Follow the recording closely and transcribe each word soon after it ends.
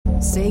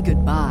Say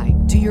goodbye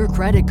to your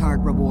credit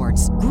card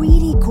rewards.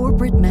 Greedy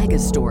corporate mega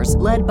stores,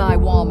 led by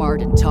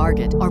Walmart and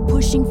Target, are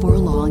pushing for a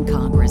law in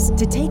Congress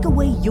to take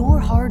away your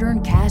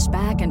hard-earned cash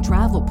back and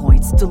travel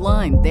points to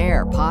line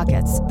their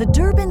pockets. The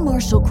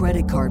Durbin-Marshall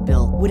credit card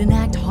bill would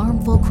enact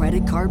harmful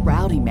credit card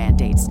routing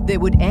mandates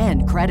that would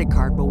end credit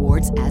card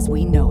rewards as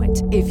we know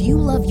it. If you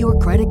love your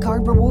credit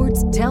card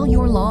rewards, tell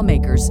your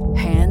lawmakers,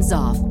 hands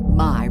off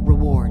my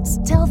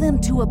rewards. Tell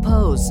them to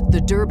oppose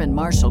the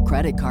Durbin-Marshall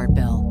credit card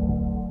bill.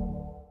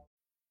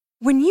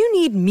 When you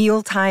need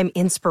mealtime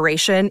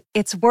inspiration,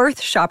 it's worth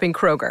shopping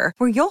Kroger,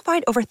 where you'll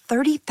find over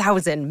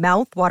 30,000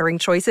 mouth-watering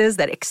choices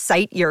that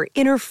excite your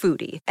inner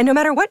foodie. And no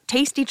matter what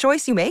tasty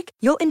choice you make,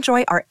 you'll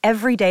enjoy our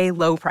everyday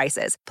low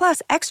prices,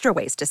 plus extra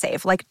ways to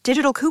save, like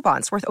digital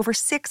coupons worth over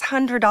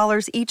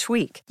 $600 each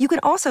week. You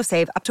can also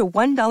save up to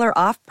 $1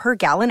 off per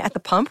gallon at the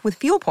pump with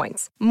fuel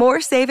points.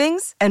 More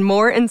savings and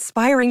more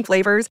inspiring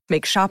flavors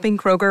make shopping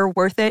Kroger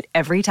worth it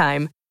every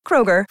time.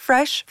 Kroger,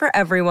 fresh for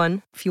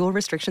everyone. Fuel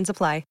restrictions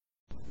apply.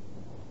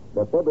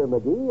 The Fibber,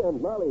 McGee,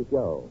 and Molly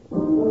Show.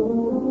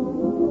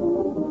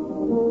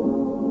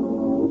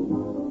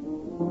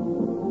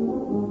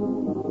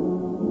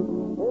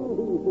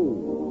 NBC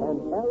and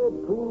Arid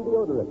Cream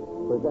Deodorant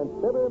presents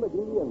Fibber,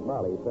 McGee, and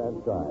Molly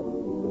transcribed.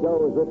 The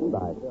show is written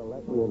by Phil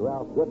Leslie and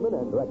Ralph Goodman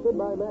and directed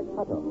by Max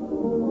Hutto.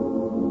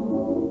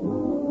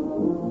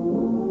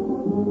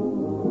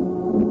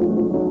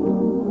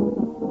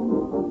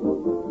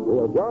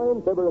 We'll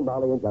join Fibber and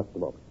Molly in just a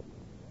moment.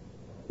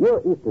 Your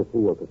Easter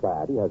Seal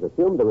Society has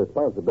assumed the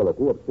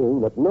responsibility of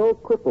seeing that no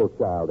crippled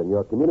child in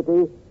your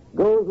community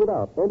goes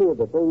without any of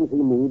the things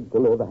he needs to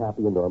live a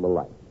happy and normal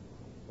life.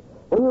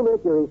 When you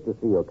make your Easter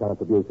Seal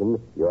contribution,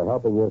 you're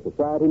helping your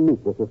society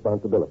meet this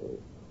responsibility.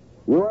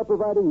 You are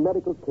providing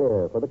medical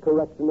care for the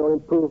correction or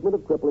improvement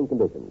of crippling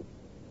conditions,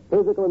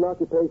 physical and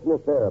occupational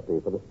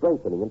therapy for the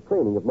strengthening and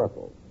training of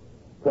muscles,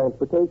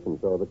 transportation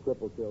so that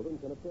crippled children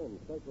can attend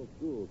special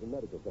schools and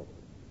medical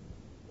centers,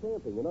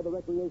 camping and other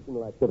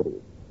recreational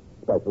activities,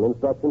 special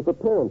instruction for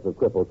parents of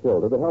crippled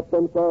children to help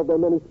them solve their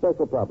many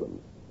special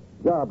problems,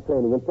 job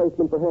training and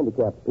placement for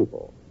handicapped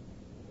people.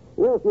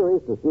 Yes, your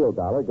Easter Seal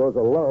dollar goes a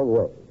long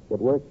way.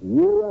 It works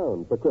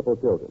year-round for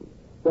crippled children.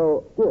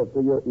 So give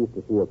to your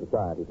Easter Seal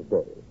Society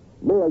today.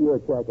 Mail your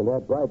check in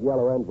that bright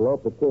yellow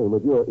envelope that came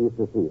with your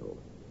Easter Seal.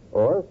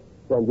 Or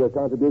send your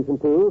contribution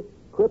to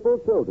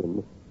Crippled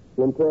Children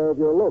in care of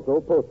your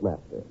local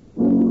postmaster.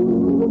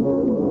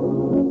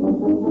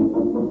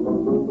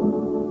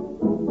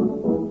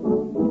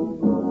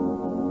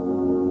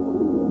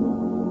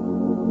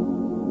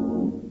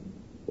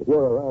 If you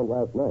were around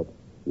last night,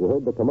 you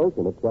heard the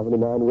commotion at 79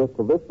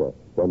 Wistful Vista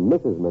when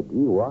Mrs.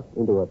 McGee walked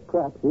into a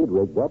trap she'd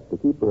rigged up to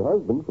keep her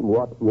husband from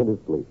walking in his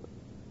sleep.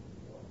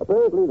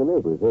 Apparently the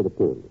neighbors heard it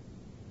too,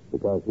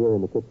 because here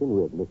in the kitchen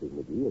with Mrs.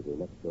 McGee is her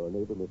next-door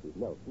neighbor, Mrs.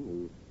 Nelson,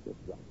 who just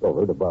dropped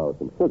over to borrow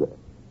some sugar.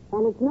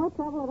 And it's no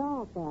trouble at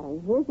all,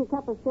 Sally. Here's your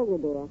cup of sugar,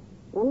 dear.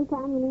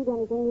 Anytime you need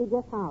anything, you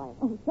just holler.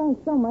 Oh,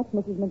 thanks so much,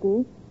 Mrs.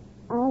 McGee.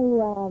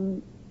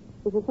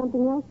 Is there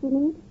something else you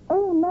need?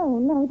 Oh,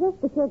 no, just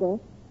the sugar.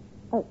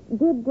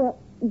 Did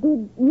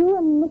you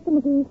and Mr.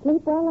 McGee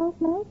sleep well last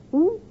night?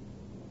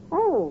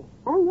 Oh,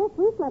 yes,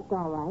 we slept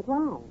all right.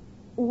 Why?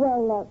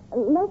 Well,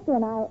 Lester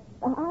and I,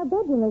 our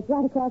bedroom is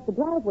right across the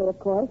driveway, of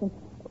course, and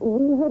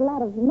we heard a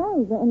lot of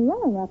noise and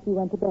yelling after you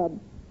went to bed.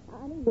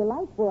 I mean, the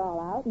lights were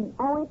all out, and...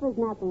 Oh, it was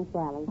nothing,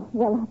 Sally.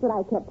 Well, that's what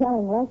I kept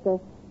telling Lester.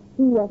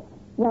 He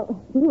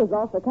was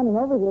also coming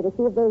over here to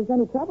see if there was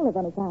any trouble of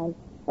any kind.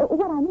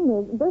 What I mean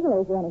is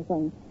burglars or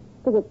anything,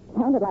 because it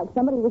sounded like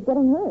somebody was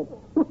getting hurt.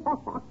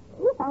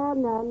 Oh,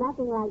 no,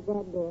 nothing like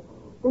that, dear.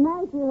 The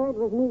noise you heard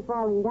was me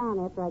falling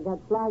down after I got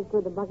sloshed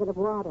with a bucket of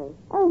water.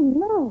 Oh,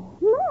 no.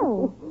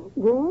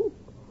 Drenched?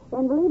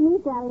 And believe me,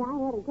 Sally, I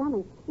had it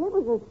coming. It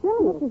was as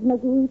silly. Mrs.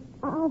 McGee,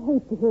 I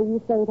hate to hear you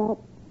say that.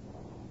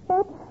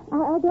 But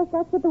I guess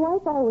that's what the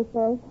wife always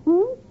says.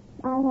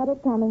 I had it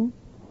coming.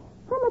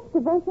 How much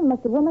devotion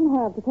must a woman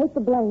have to take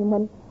the blame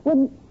when...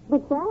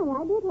 But, Sally,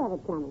 I did have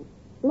it coming.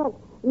 Look,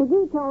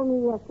 McGee told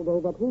me yesterday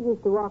that he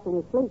used to walk in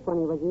his sleep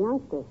when he was a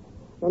youngster.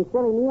 And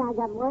silly me, I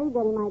got worried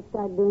that he might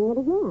start doing it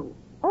again.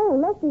 Oh,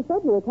 Lester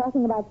said you were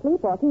talking about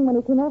sleepwalking when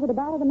he came over to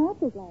borrow the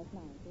mattress last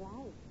night.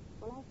 Right.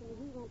 Well, after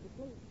McGee went to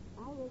sleep,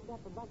 I rigged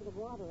up a bucket of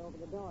water over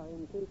the door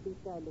in case he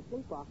started to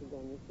sleepwalk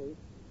again, you see.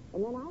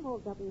 And then I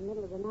woke up in the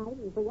middle of the night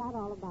and forgot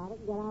all about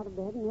it, got out of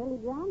bed, and nearly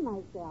drowned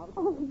myself.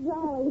 Oh,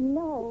 Dolly,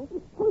 no.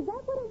 Was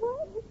that what it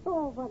was?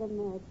 Oh, what a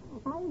mess.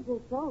 I was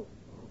just soaked.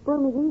 Poor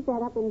McGee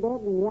sat up in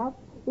bed and yelped.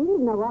 He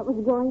didn't know what was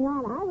going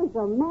on. I was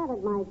so mad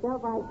at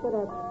myself, I could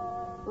have...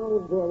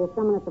 Oh, dear, there's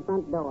someone at the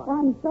front door. Well,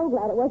 I'm so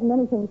glad it wasn't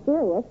anything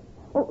serious.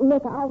 Oh,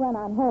 look, I'll run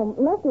on home.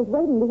 Lester's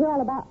waiting to hear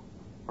all about...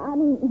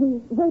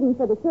 he's waiting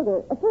for the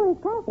sugar, for his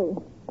coffee.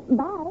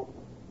 Bye.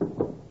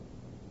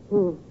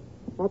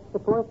 That's the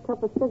fourth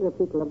cup of sugar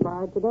people have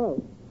borrowed today.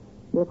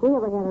 If we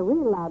ever had a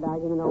real loud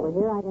argument over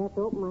here, I'd have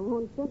to open my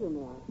own sugar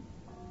mill.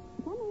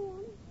 Come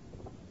in.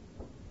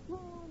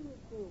 Well,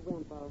 Mr.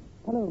 Wimple.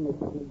 Hello,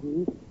 Mrs.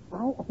 McGee.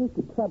 I hate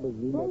to trouble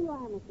you, There you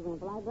are, Mr.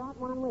 Wimple. I brought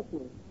one with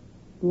me.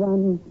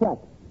 One what?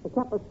 A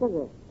cup of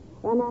sugar.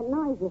 And that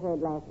noise you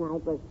heard last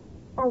night was...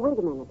 Oh, wait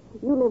a minute.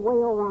 You live way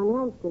over on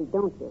Elm Street,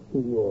 don't you?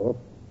 Yes.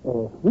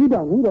 We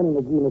don't need any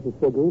McGee, Mrs.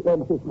 Figgery. I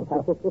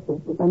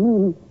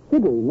mean,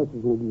 Figgery,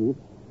 Mrs. McGee.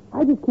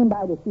 I just came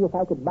by to see if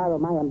I could borrow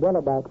my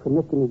umbrella back from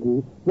Mr.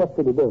 McGee just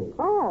for today.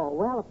 Oh,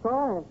 well, of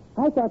course.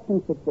 I thought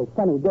since it's a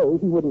sunny day,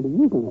 he wouldn't be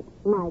using it.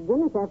 My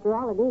goodness, after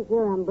all, it is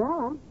your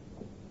umbrella.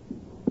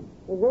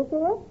 Is this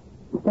it?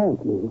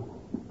 Thank you.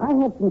 I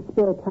have some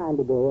spare time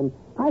today, and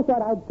I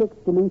thought I'd fix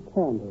the loose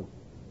handle.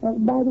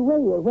 By the way,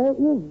 where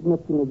is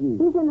Mr. McGee?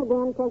 He's in the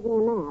den taking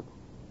a nap.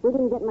 We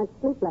didn't get much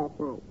sleep last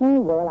night. Oh,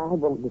 well, I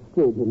won't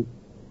disturb him.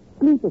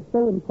 Sleep is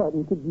so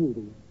important to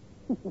beauty.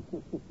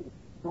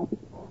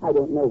 I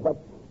don't know what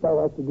that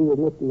has to do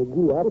with Mr.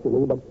 McGee,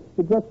 actually, but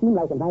it just seemed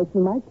like a nice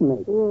remark to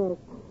make. Yes.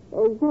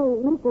 Say,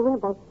 Mr.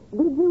 Wimple,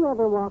 did you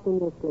ever walk in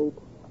your sleep?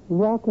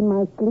 Walk in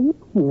my sleep?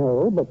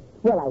 No, but,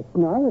 well, I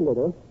snore a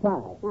little. Why?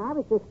 Now, I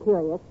was just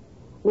curious.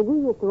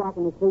 McGee used to walk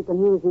in his sleep when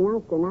he was a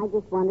youngster, and I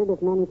just wondered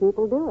if many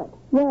people do it.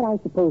 Well, I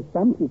suppose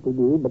some people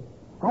do, but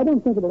I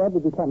don't think it'll ever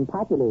become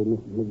popular,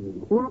 Mrs.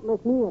 McGee. Not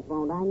with me, it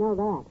won't. I know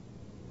that.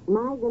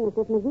 My goodness,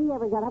 if McGee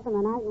ever got up in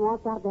the night and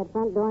walked out that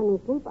front door in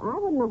his sleep, I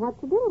wouldn't know what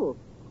to do.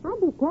 I'd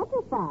be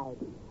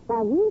petrified.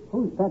 Why,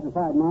 Who's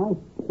petrified,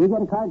 Molly? You get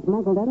a card from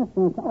Uncle Dennis?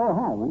 Oh,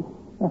 hi, Win.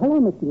 Hello,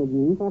 Mr.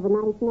 McGee. Have a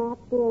nice nap,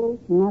 dearie?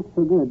 Not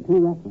so good.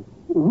 Too restless.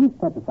 Who's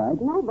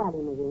petrified?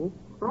 Nobody, McGee.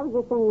 I was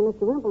just saying to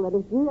Mr. Wimple that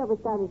if you ever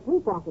started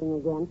sleepwalking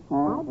again,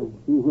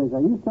 Gee whiz,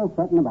 are you still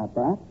fretting about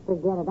that?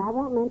 Forget it. I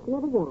won't mention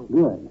it again.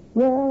 Good.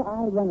 Well,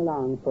 I'll run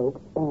along, folks.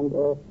 And,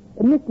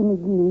 Mr.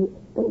 McGee,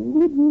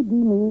 would you do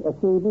me a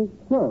favor?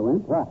 Sure,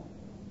 Win. What?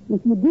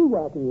 If you do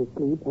walk in your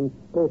sleep and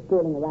go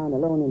strolling around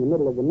alone in the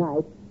middle of the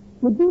night,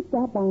 would you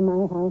stop by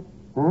my house?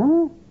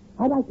 Huh?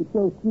 I'd like to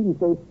show Sweetie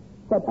Face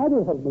what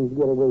other husbands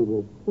get away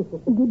with.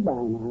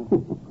 Goodbye now.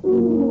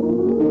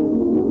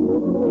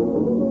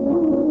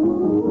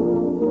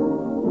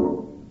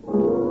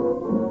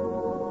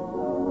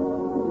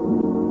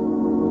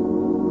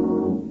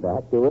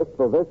 Back to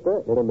Wistful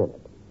Vista in a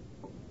minute.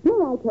 Here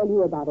I tell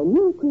you about a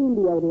new cream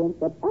deodorant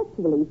that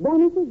actually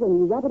vanishes when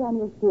you rub it on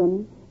your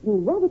skin. You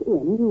rub it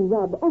in, you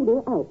rub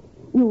odor out.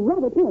 You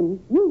rub it in,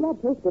 you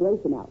rub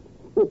perspiration out.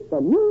 It's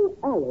the new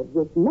Arrid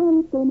with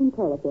non-staining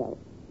chlorophyll.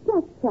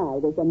 Just try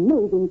this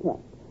amazing test.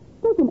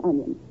 Take an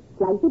onion,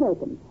 slice it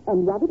open,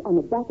 and rub it on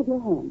the back of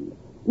your hand.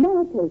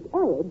 Now take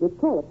Arrid with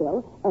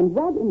chlorophyll and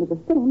rub into the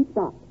same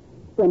spot.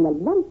 When the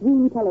light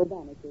green color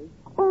vanishes,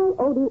 all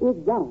odor is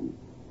gone.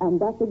 And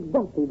that's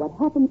exactly what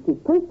happens to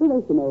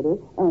perspiration odor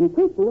and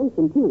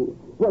perspiration, too,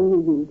 when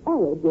you use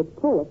Arrid with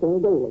chlorophyll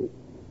daily.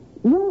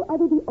 No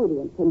other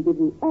deodorant can give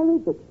you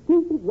Arid's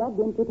exclusive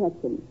rubbed-in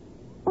protection.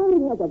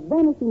 Arid has a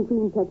vanishing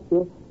cream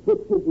texture which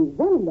gives you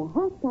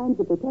 1.5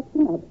 times the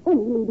protection of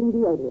any leading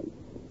deodorant.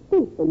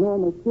 Safe for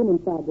normal skin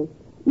and fabrics,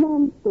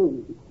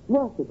 non-staining,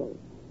 washable.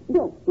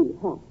 Don't be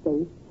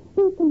half-safe.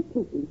 Be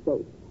completely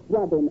safe.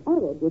 Rub in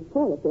Arid with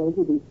chlorophyll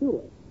to be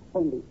sure.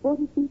 Only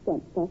 42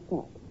 cents plus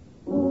tax.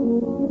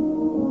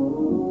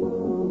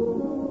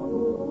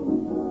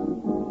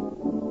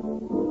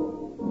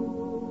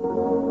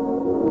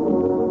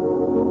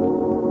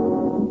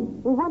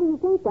 Well, what do you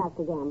think,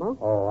 Dr. Gamble?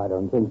 Oh, I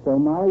don't think so,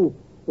 Molly.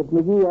 If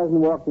McGee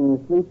hasn't walked in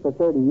his sleep for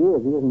 30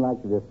 years, he isn't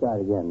likely to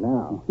start again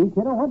now. See,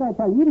 kiddo, what did I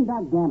tell you? You didn't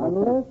Doc Gamble.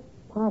 Unless,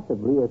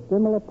 possibly, a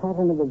similar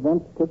pattern of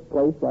events took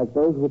place like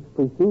those which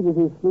preceded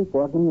his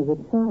sleepwalking as a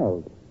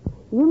child.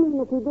 You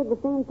mean if he did the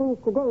same things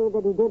today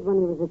that he did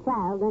when he was a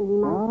child, then he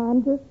might...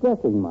 I'm just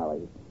guessing,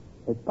 Molly.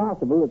 It's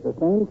possible that the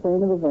same train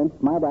of events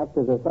might act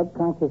as a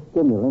subconscious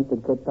stimulant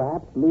that could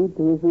perhaps lead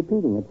to his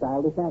repeating a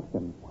childish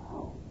action.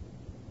 Wow.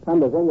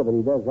 Come to think of it,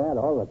 he does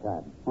that all the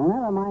time. Well,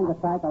 never mind the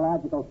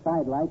psychological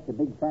sidelights, the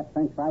big fat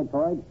French fried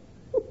toys.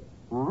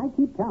 I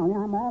keep telling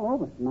you, I'm all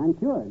over it, and I'm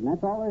cured, and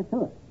that's all there is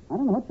to it. I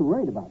don't know what you're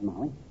worried about,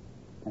 Molly.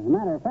 As a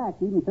matter of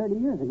fact, even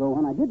 30 years ago,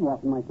 when I did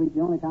walk in my sleep,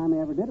 the only time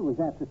I ever did it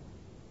was after...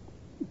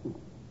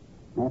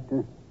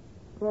 After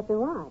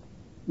what?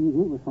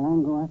 It was so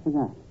long ago, I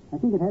forgot.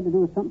 I think it had to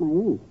do with something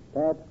I ate.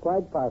 That's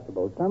quite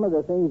possible. Some of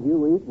the things you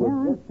eat Yeah,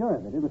 I'm just... sure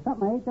of it. It was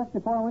something I ate just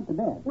before I went to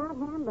bed. Not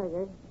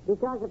hamburgers,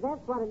 because if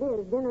that's what it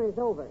is, dinner is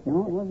over.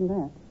 No, it wasn't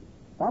that.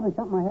 Probably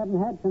something I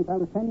hadn't had since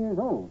I was 10 years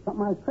old.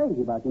 Something I was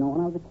crazy about,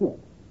 when I was a kid.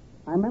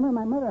 I remember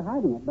my mother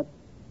hiding it, but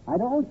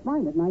I'd always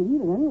find it, and I'd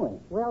eat it anyway.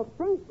 Well,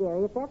 think,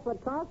 dearie. If that's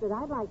what caused it,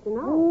 I'd like to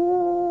know.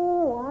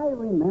 Oh, I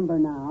remember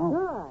now.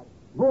 Good.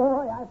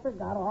 Boy, I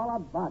forgot all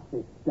about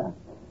this stuff.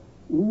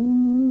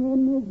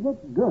 And is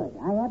it good?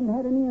 I haven't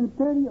had any in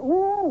 30...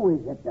 Oh, is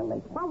it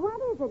delicious? Well, what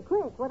is it,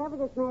 Chris? Whatever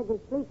this magic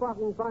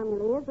sleepwalking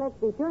formula is, let's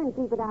be sure and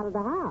keep it out of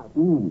the house.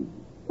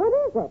 What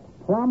is it?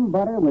 Plum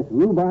butter with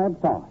rhubarb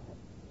sauce.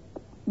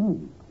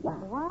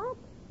 Wow. What?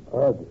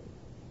 Ugly.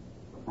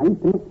 I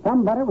used to mix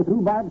plum butter with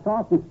rhubarb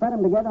sauce and spread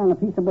them together on a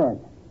piece of bread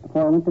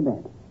before I went to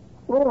bed.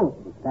 Oh,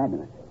 it was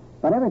fabulous.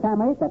 But every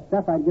time I ate that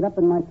stuff, I'd get up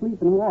in my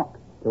sleep and walk.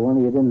 So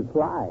only you didn't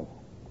fly.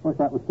 Of course,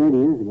 that was 30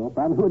 years ago.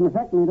 Probably wouldn't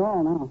affect me at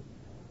all now.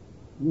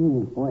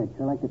 Boy, I'd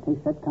sure like to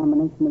taste that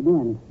combination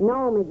again.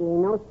 No, McGee,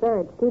 no,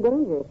 sir. It's too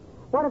dangerous.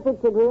 What if it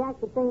should react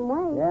the same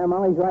way? Yeah,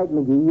 Molly's right,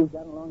 McGee. You've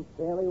gotten along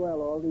fairly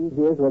well all these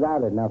years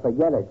without it. Now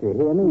forget it, you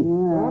hear me?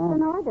 That's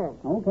an order.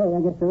 Okay, I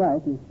guess you're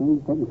right. He's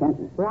taking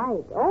chances.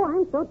 Right. Oh,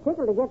 I'm so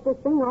tickled to get this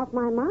thing off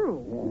my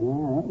mind.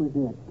 Yeah, that was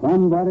it.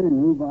 Plum butter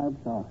and rhubarb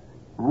sauce.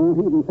 I won't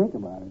even think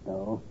about it,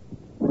 though.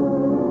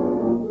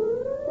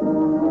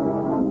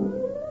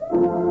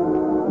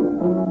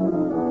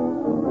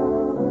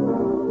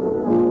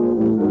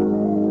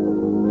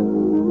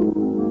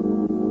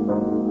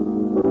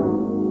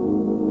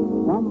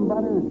 Plum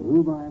butter and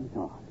rhubarb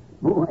sauce.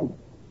 Boy,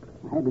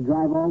 I had to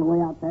drive all the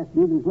way out past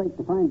Dugan's Lake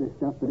to find this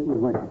stuff, but it was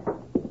worth it.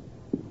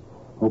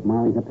 Hope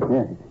Molly's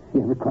upstairs. She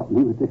ever caught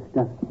me with this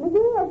stuff.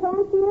 McGee, I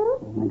fancy you.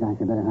 Oh, my gosh,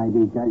 I better hide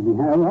these guys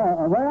behind.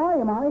 Where are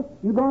you, Molly?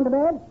 You going to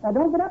bed?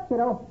 Don't get up,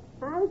 kiddo.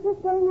 I was just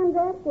getting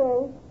undressed,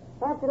 Jerry.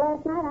 After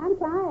last night, I'm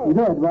tired.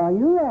 Good. Well,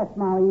 you rest,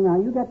 Molly. Now,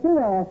 you get your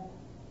rest.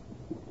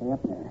 Stay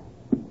up there.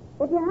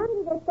 If you're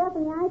hungry, there's stuff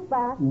in the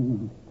icebox.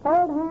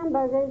 Cold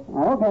hamburgers.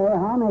 Okay,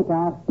 I'll make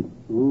out.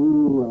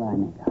 Ooh, will I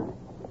make out.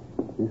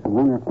 This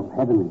wonderful,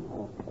 heavenly,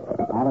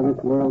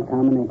 out-of-this-world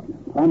combination.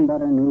 Plum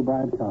butter and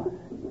rhubarb sauce.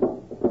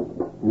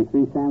 And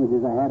 3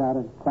 sandwiches I had out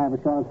at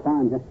Clavershaw's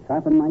farm just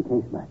sharpened my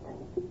taste buds.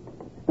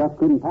 Stuff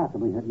couldn't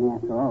possibly hurt me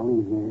after all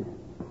these years.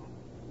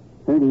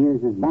 30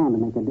 years is bound to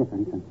make a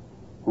difference. And,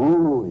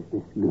 oh, is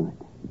this good.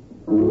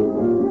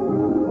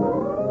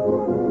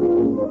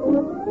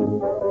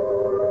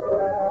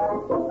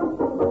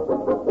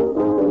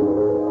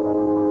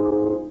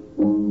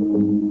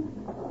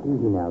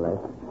 Easy now, Les.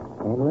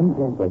 Handle him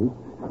gently.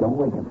 Don't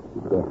wake him.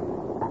 Good.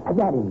 I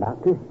got him,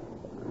 Doctor.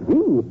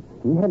 Gee,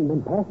 you hadn't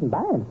been passing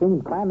by and seen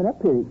him climbing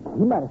up here.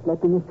 He might have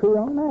slept in this tree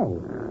all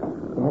night.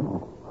 Careful.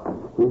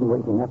 He isn't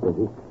waking up, is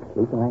he?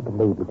 Sleeping like a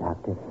baby,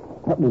 Doctor.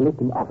 Help me lift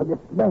him off of this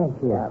branch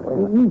here.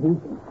 Easy.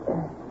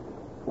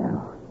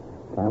 Now,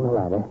 down the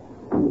ladder.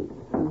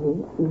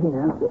 Easy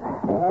now.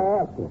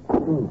 That's it.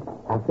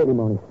 I'll set him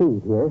on his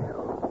feet here.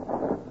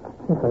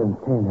 If I can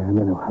stand there a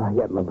minute while I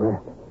get my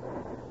breath.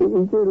 He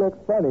sure looks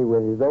funny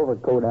with his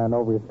overcoat on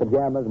over his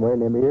pajamas,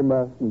 wearing them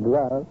earmuffs and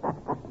gloves.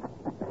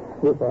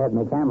 Wish I had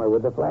my camera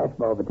with the flash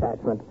bulb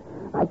attachment.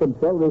 I could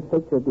sell this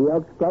picture at the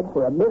Elks Club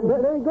for $1 million.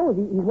 There he goes.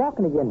 He's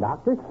walking again,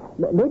 Doctor.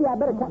 Maybe I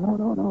better...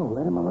 No.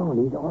 Let him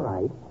alone. He's all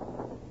right.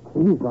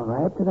 He's gone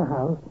right up to the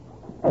house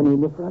and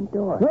in the front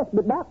door. Yes,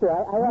 but, Doctor,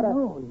 I ought to...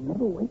 No, you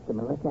never wake them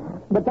unless you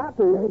have to. But,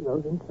 Doctor... There he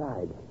goes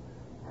inside.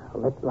 Now,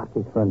 let's lock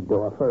his front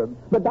door for him.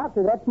 But,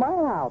 Doctor, that's my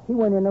house. He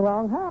went in the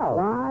wrong house.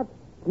 What?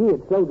 Gee,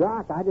 it's so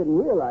dark, I didn't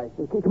realize.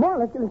 Come on,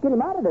 let's get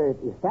him out of there.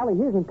 If Sally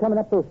hears him coming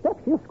up those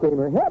steps, she'll scream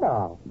her head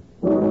off.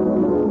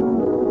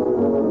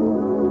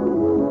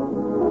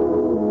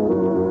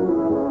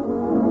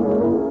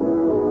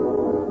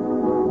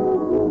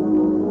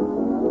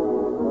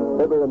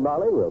 Fibber and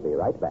Molly will be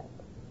right back.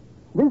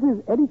 This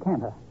is Eddie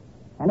Cantor.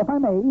 And if I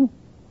may,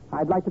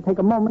 I'd like to take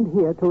a moment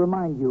here to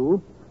remind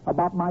you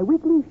about my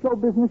weekly show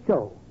business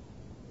show.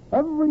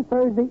 Every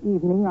Thursday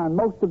evening on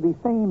most of the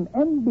same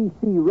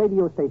NBC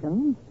radio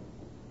stations,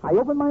 I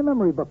open my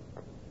memory book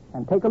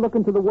and take a look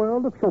into the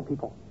world of show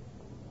people.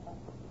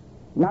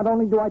 Not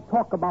only do I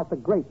talk about the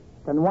great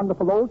and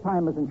wonderful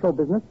old-timers in show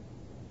business,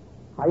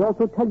 I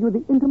also tell you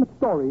the intimate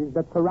stories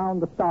that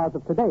surround the stars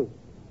of today.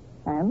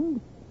 And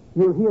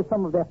you'll hear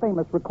some of their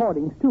famous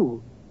recordings,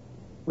 too.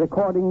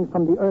 Recordings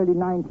from the early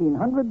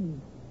 1900s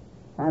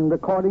and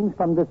recordings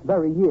from this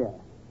very year.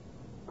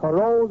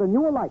 For old and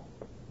new alike,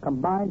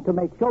 combined to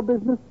make show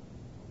business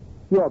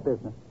your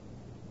business.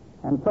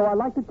 And so I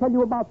like to tell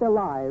you about their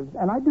lives,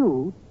 and I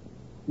do,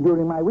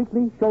 during my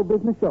weekly show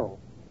business show.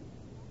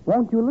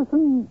 Won't you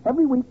listen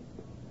every week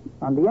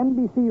on the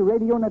NBC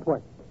Radio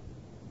Network?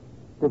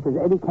 This is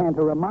Eddie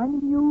Cantor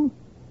reminding you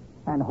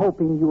and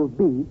hoping you'll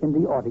be in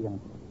the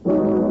audience.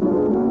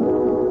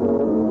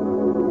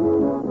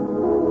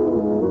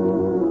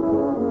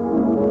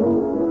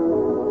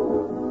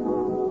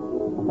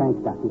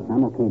 Thanks, Doctor.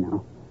 I'm okay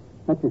now.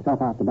 Let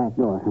yourself out the back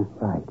door, huh?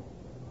 Right.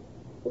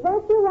 Is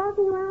that you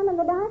walking around in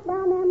the dark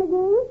down there,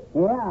 McGee?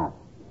 Yeah.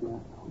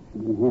 She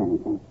didn't hear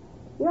anything.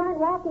 You aren't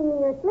walking in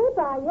your sleep,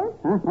 are you?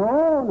 Huh?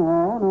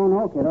 Oh,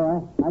 no,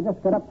 kiddo. I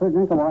just got up for a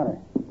drink of water.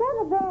 Go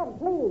to bed,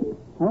 please.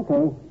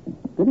 Okay.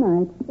 Good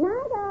night.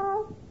 Night,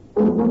 all.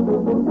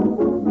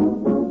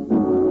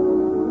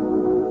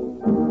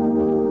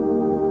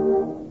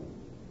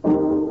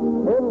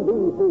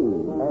 NBC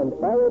and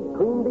Arid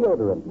Cream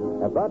Deodorant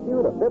have brought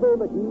you the Fibber,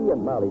 McGee,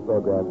 and Molly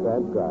program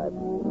transcribed.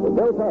 With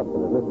Bill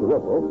Thompson as Mr.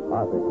 Whipple,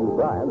 Arthur C.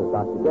 Bryan as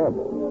Dr.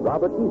 Gamble,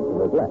 Robert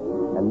Easton as Lex,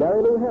 and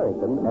Mary Lou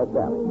Harrington as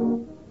Sally.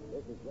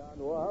 This is John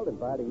Wald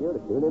inviting you to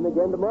tune in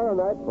again tomorrow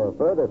night for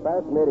further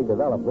fascinating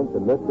developments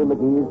in Mr.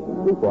 McGee's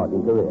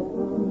sleepwalking career.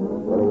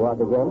 Will he walk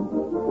again?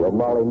 Will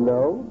Molly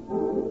know?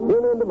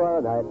 Tune in tomorrow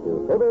night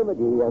to Fibber,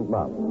 McGee, and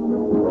Molly.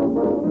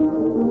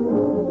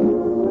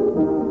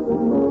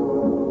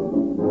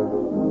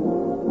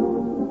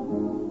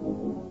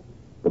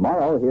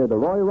 Tomorrow, hear The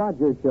Roy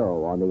Rogers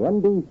Show on the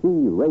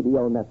NBC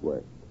Radio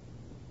Network.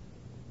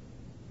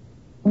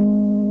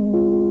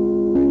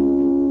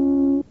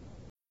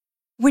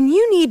 When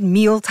you need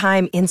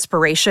mealtime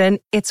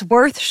inspiration, it's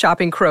worth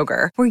shopping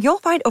Kroger, where you'll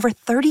find over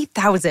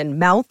 30,000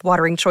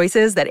 mouth-watering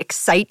choices that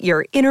excite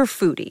your inner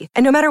foodie.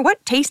 And no matter what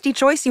tasty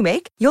choice you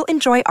make, you'll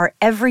enjoy our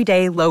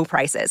everyday low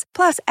prices,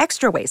 plus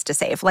extra ways to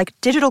save, like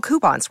digital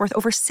coupons worth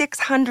over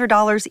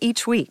 $600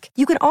 each week.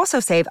 You can also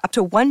save up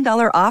to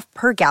 $1 off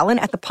per gallon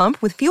at the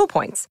pump with fuel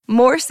points.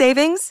 More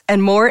savings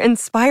and more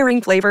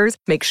inspiring flavors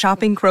make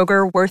shopping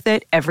Kroger worth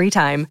it every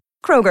time.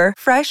 Kroger,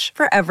 fresh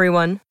for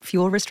everyone.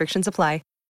 Fuel restrictions apply.